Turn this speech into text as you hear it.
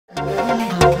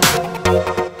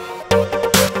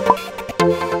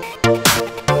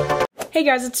Hey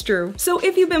guys, it's Drew. So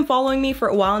if you've been following me for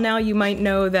a while now, you might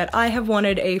know that I have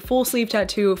wanted a full sleeve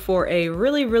tattoo for a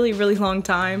really long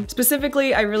time.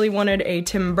 Specifically, I really wanted a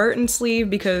Tim Burton sleeve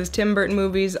because Tim Burton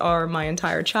movies are my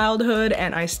entire childhood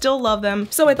and I still love them.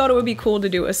 So I thought it would be cool to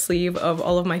do a sleeve of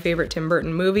all of my favorite Tim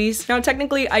Burton movies. Now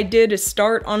technically I did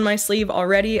start on my sleeve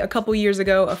already. A couple years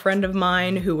ago, a friend of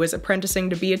mine who was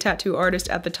apprenticing to be a tattoo artist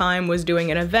at the time was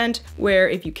doing an event where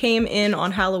if you came in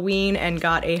on Halloween and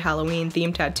got a Halloween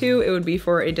themed tattoo, it would be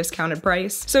for a discounted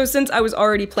price. So since I was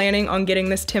already planning on getting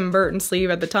this Tim Burton sleeve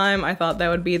at the time, I thought that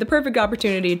would be the perfect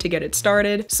opportunity to get it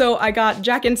started. So I got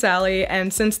Jack and Sally,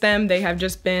 and since then they have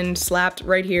just been slapped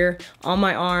right here on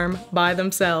my arm by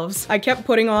themselves. I kept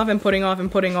putting off and putting off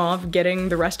and putting off getting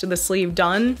the rest of the sleeve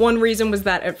done. One reason was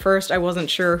that at first I wasn't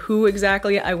sure who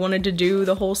exactly I wanted to do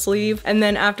the whole sleeve, and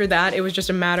then after that it was just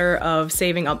a matter of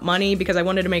saving up money because I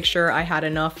wanted to make sure I had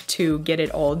enough to get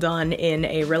it all done in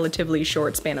a relatively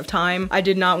short span of time. I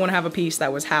did not want to have a piece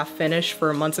that was half finished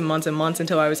for months and months and months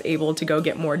until I was able to go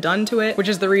get more done to it, which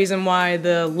is the reason why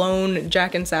the lone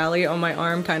Jack and Sally on my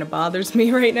arm kind of bothers me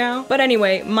right now. But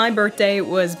anyway, my birthday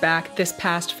was back this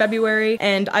past February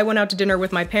and I went out to dinner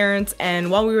with my parents, and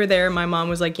while we were there my mom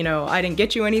was like, you know, I didn't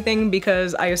get you anything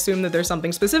because I assume that there's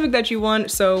something specific that you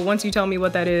want, so once you tell me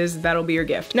what that is, that'll be your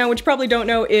gift. Now what you probably don't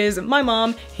know is my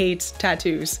mom hates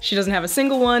tattoos. She doesn't have a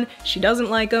single one, she doesn't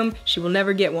like them, she will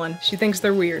never get one. She thinks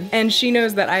they're weird. And she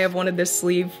knows that I have wanted this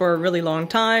sleeve for a really long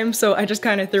time, so I just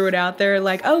kind of threw it out there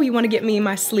like, oh, you want to get me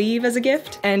my sleeve as a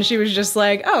gift? And she was just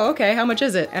like, oh, okay, how much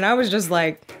is it? And I was just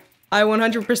like, I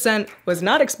 100% was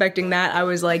not expecting that. I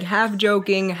was like half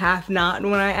joking, half not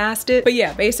when I asked it. But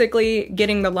yeah, basically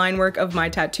getting the line work of my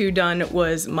tattoo done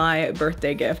was my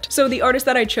birthday gift. So the artist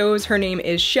that I chose, her name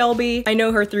is Shelby. I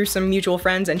know her through some mutual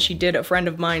friends and she did a friend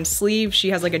of mine's sleeve. She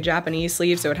has like a Japanese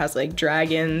sleeve, so it has like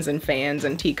dragons and fans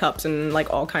and teacups and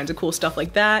like all kinds of cool stuff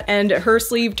like that. And her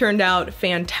sleeve turned out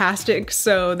fantastic,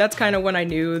 so that's kind of when I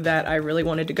knew that I really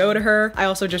wanted to go to her. I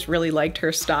also just really liked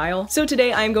her style. So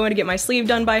today I'm going to get my sleeve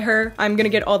done by her. I'm gonna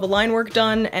get all the line work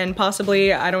done and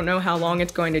possibly, I don't know how long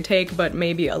it's going to take, but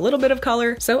maybe a little bit of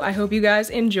color. So I hope you guys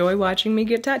enjoy watching me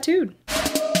get tattooed.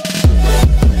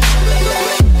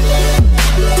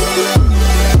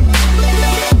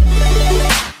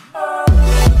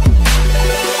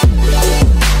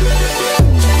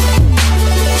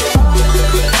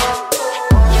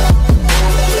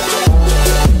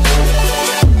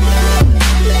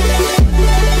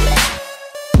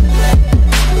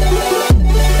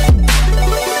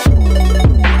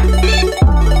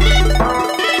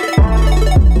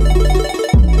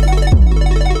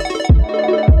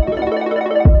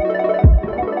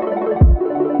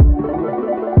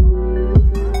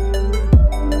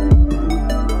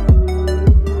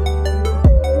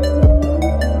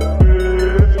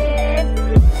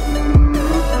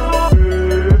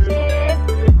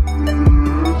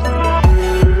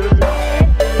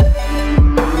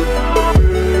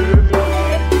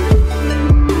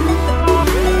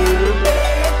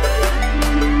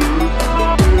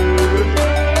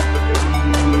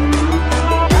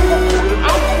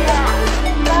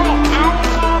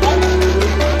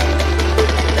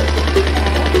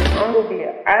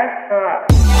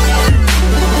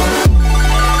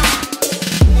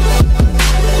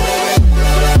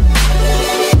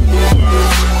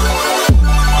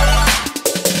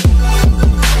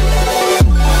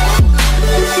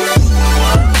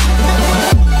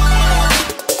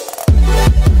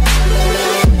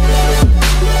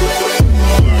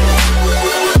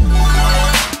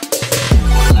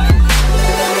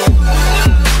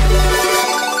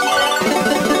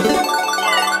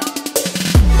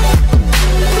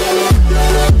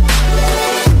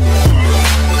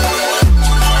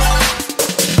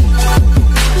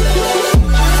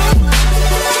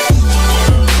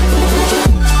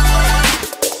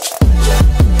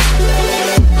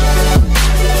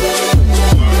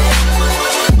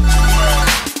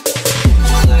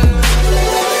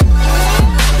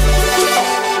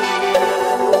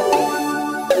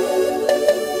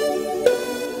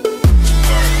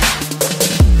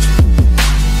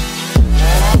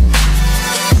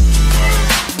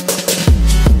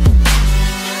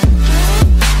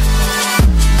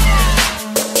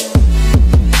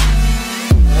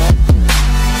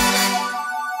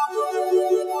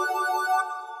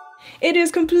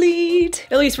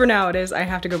 At least for now it is. I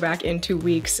have to go back in 2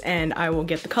 weeks and I will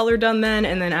get the color done then,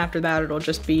 and then after that it'll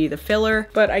just be the filler.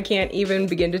 But I can't even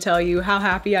begin to tell you how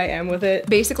happy I am with it.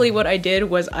 Basically what I did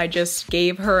was I just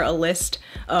gave her a list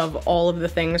of all of the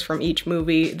things from each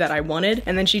movie that I wanted,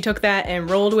 and then she took that and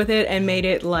rolled with it and made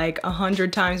it like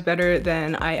 100 times better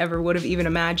than I ever would have even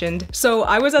imagined. So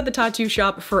I was at the tattoo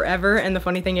shop forever, and the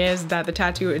funny thing is that the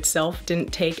tattoo itself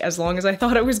didn't take as long as I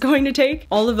thought it was going to take.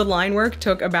 All of the line work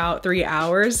took about 3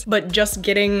 hours, but just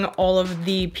getting all of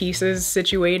the pieces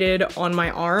situated on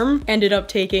my arm ended up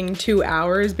taking 2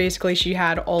 hours. Basically, she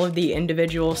had all of the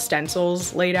individual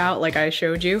stencils laid out like I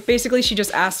showed you. Basically, she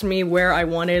just asked me where I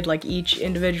wanted like each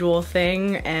individual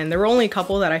thing, and there were only a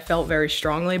couple that I felt very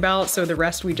strongly about, so the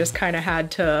rest we just kind of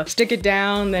had to stick it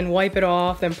down, then wipe it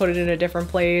off, then put it in a different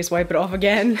place, wipe it off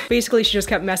again. Basically, she just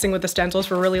kept messing with the stencils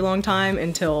for a really long time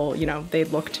until, you know, they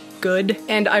looked good,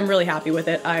 and I'm really happy with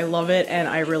it. I love it, and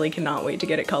I really cannot wait to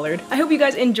get it colored. I hope you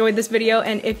guys enjoyed this video,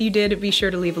 and if you did, be sure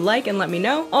to leave a like and let me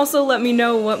know. Also, let me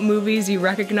know what movies you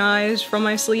recognize from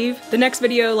my sleeve. The next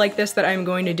video like this that I'm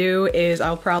going to do is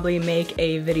I'll probably make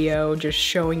a video just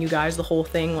showing you guys the whole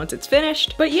thing once it's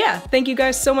finished. But yeah, thank you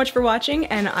guys so much for watching,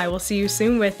 and I will see you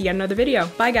soon with yet another video.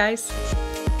 Bye guys!